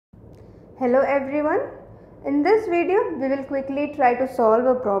Hello everyone. In this video we will quickly try to solve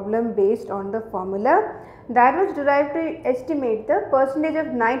a problem based on the formula that was derived to estimate the percentage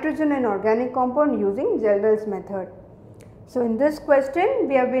of nitrogen in organic compound using Kjeldahl's method. So in this question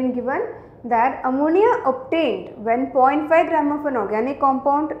we have been given that ammonia obtained when 0.5 gram of an organic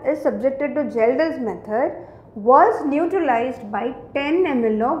compound is subjected to Kjeldahl's method was neutralized by 10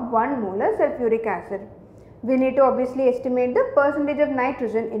 ml of 1 molar sulfuric acid. We need to obviously estimate the percentage of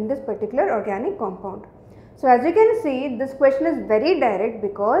nitrogen in this particular organic compound. So as you can see, this question is very direct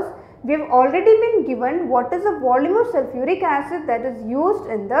because we have already been given what is the volume of sulfuric acid that is used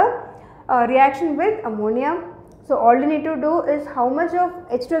in the reaction with ammonia. So all you need to do is how much of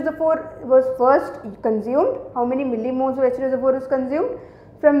H2SO4 was first consumed, how many millimoles of H2SO4 is consumed.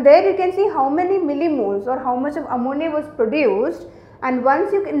 From there you can see how many millimoles or how much of ammonia was produced, and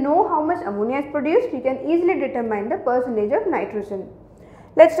once you can know how much ammonia is produced, you can easily determine the percentage of nitrogen.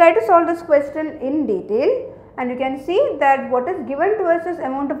 Let's try to solve this question in detail, and you can see that what is given to us is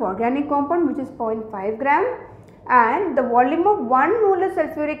amount of organic compound which is 0.5 gram and the volume of 1 molar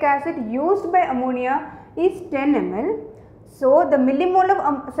sulfuric acid used by ammonia is 10 ml. So the millimole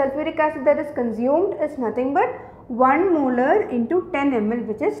of sulfuric acid that is consumed is nothing but 1 molar into 10 ml,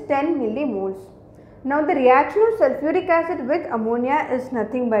 which is 10 millimoles. Now the reaction of sulfuric acid with ammonia is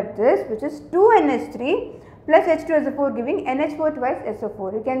nothing but this, which is 2NH3 plus H2SO4 giving NH4 twice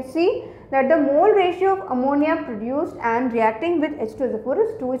SO4. You can see that the mole ratio of ammonia produced and reacting with H2SO4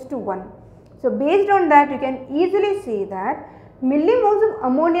 is 2:1. So based on that you can easily see that millimoles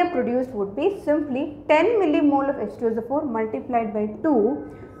of ammonia produced would be simply 10 millimole of H2SO4 multiplied by 2,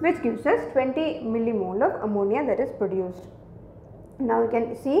 which gives us 20 millimole of ammonia that is produced. Now you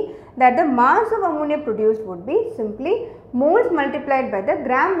can see that the mass of ammonia produced would be simply moles multiplied by the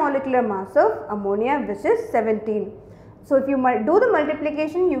gram molecular mass of ammonia, which is 17. So if you do the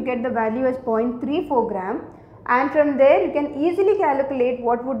multiplication, you get the value as 0.34 gram, and from there you can easily calculate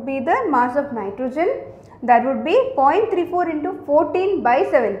what would be the mass of nitrogen. That would be 0.34 into 14 by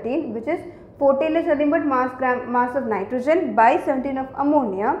 17, which is 14 is nothing but mass of nitrogen by 17 of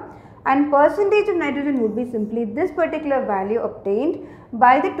ammonia, and percentage of nitrogen would be simply this particular value obtained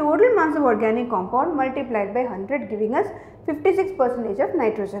by the total mass of organic compound multiplied by 100, giving us 56% of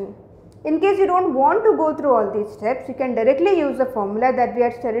nitrogen. In case you don't want to go through all these steps, you can directly use the formula that we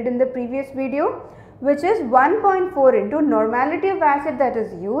had studied in the previous video, which is 1.4 into normality of acid that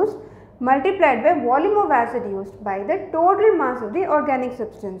is used multiplied by volume of acid used by the total mass of the organic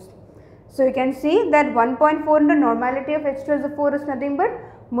substance. So you can see that 1.4 into normality of H2SO4 is nothing but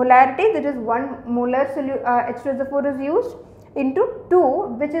molarity, that is 1 molar H2SO4 is used, into 2,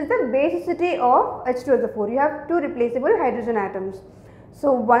 which is the basicity of H2SO4. You have 2 replaceable hydrogen atoms.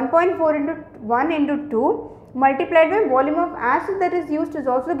 So 1.4 into 1 into 2 multiplied by volume of acid that is used is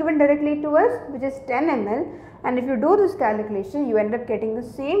also given directly to us, which is 10 ml, and if you do this calculation you end up getting the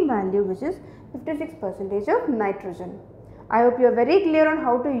same value, which is 56% of nitrogen. I hope you are very clear on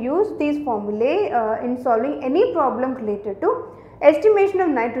how to use these formulae in solving any problem related to estimation of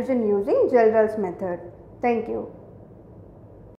nitrogen using Kjeldahl's method. Thank you.